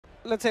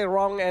let's say,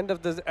 wrong end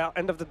of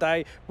the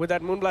die with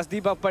that Moonblast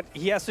debuff, but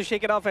he has to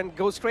shake it off and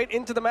go straight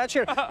into the match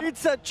here.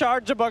 It's a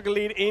charge bug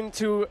lead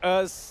into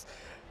a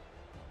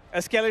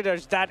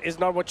Skeletor's. That is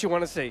not what you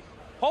want to see.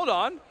 Hold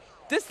on.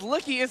 This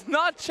Licky is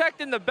not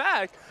checked in the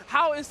back.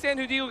 How is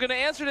SanJudigo going to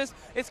answer this?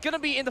 It's going to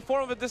be in the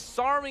form of a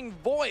disarming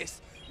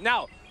voice.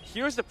 Now,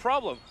 here's the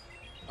problem.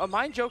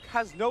 AMindJoke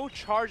has no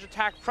charge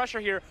attack pressure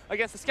here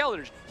against the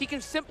Skeletors. He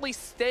can simply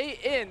stay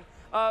in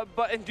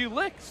and do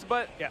licks,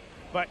 but... Yeah.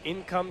 But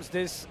in comes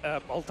this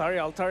Altaria.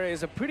 Altaria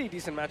is a pretty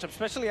decent matchup,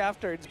 especially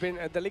after it's been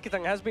the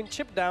Lickitung has been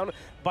chipped down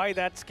by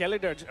that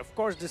Skeletor. Of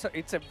course,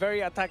 it's a very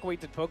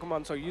attack-weighted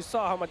Pokemon, so you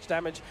saw how much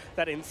damage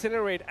that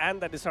Incinerate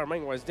and that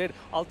Disarming Voice did.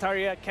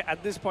 Altaria,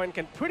 at this point,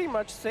 can pretty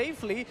much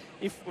safely,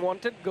 if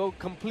wanted, go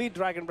complete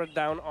Dragon Breath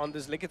down on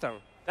this Lickitung.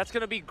 That's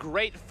going to be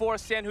great for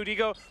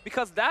SanJudigo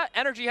because that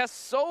energy has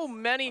so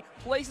many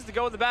places to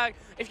go in the bag.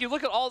 If you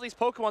look at all these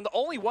Pokemon, the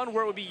only one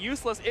where it would be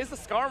useless is the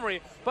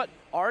Skarmory. But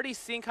already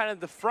seeing kind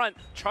of the front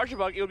Charger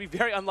Bug, it would be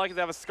very unlikely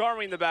to have a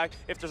Skarmory in the back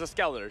if there's a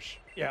Skeletor.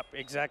 Yep,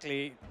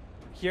 exactly.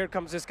 Here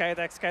comes the Sky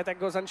Attack. Sky Attack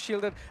goes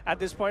unshielded. At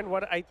this point,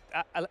 what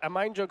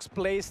AMindJoke's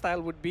play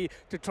style would be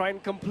to try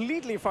and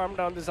completely farm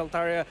down this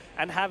Altaria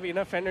and have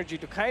enough energy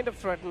to kind of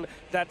threaten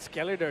that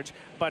Skeletor.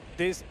 But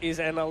this is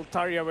an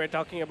Altaria we're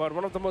talking about,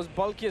 one of the most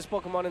bulkiest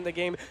Pokemon in the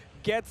game.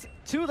 Gets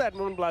to that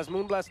Moonblast.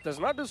 Moonblast does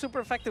not do super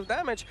effective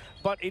damage,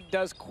 but it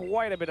does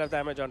quite a bit of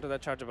damage onto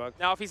that Charger Bug.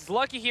 Now, if he's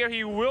lucky here,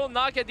 he will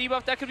not get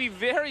debuffed. That could be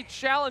very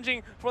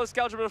challenging for the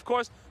Skeletor, but of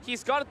course,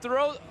 he's got to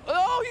throw...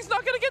 Oh, he's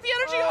not going to get the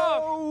energy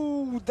off!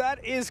 Oh,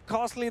 that is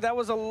costly. That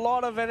was a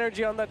lot of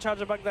energy on that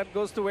Charger Bug that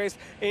goes to waste.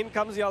 In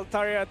comes the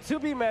Altaria to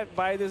be met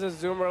by this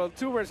Azumarill.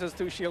 2 versus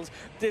 2 shields.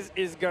 This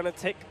is going to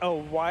take a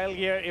while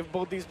here if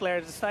both these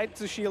players decide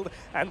to shield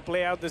and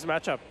play out this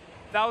matchup.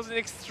 That was an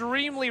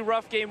extremely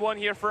rough game 1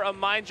 here for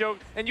AMindJoke,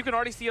 and you can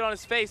already see it on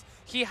his face.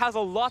 He has a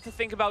lot to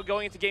think about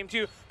going into game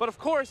 2, but of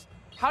course,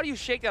 how do you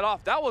shake that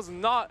off? That was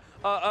not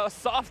a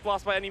soft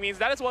loss by any means.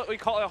 That is what we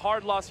call a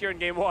hard loss here in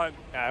game 1.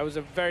 Yeah, it was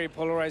a very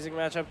polarizing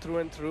matchup through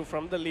and through,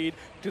 from the lead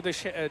to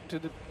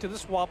the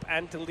swap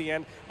and till the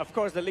end. Of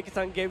course, the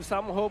Lickitung gave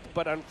some hope,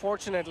 but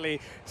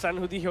unfortunately,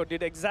 SanJudigo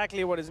did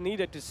exactly what is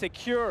needed to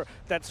secure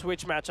that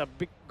switch matchup.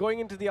 Going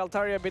into the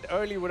Altaria a bit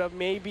early would have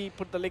maybe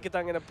put the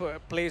Lickitung in a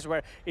place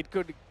where it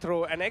could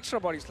throw an extra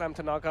body slam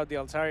to knock out the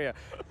Altaria.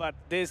 But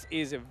this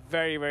is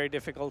very, very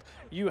difficult.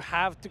 You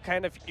have to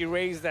kind of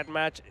erase that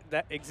match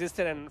that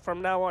existed, and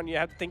from now on, you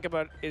have to think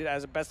about it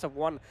as a best of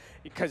 1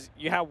 because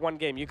you have 1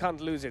 game. You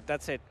can't lose it.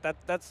 That's it.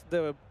 That's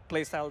the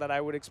playstyle that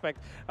I would expect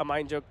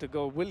AMindJoke to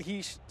go. Will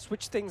he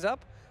switch things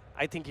up?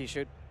 I think he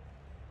should.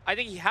 I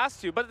think he has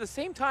to, but at the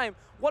same time,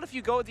 what if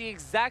you go with the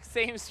exact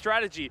same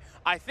strategy?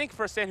 I think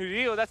for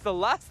SanJudigo, that's the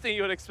last thing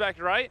you would expect,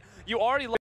 right? You already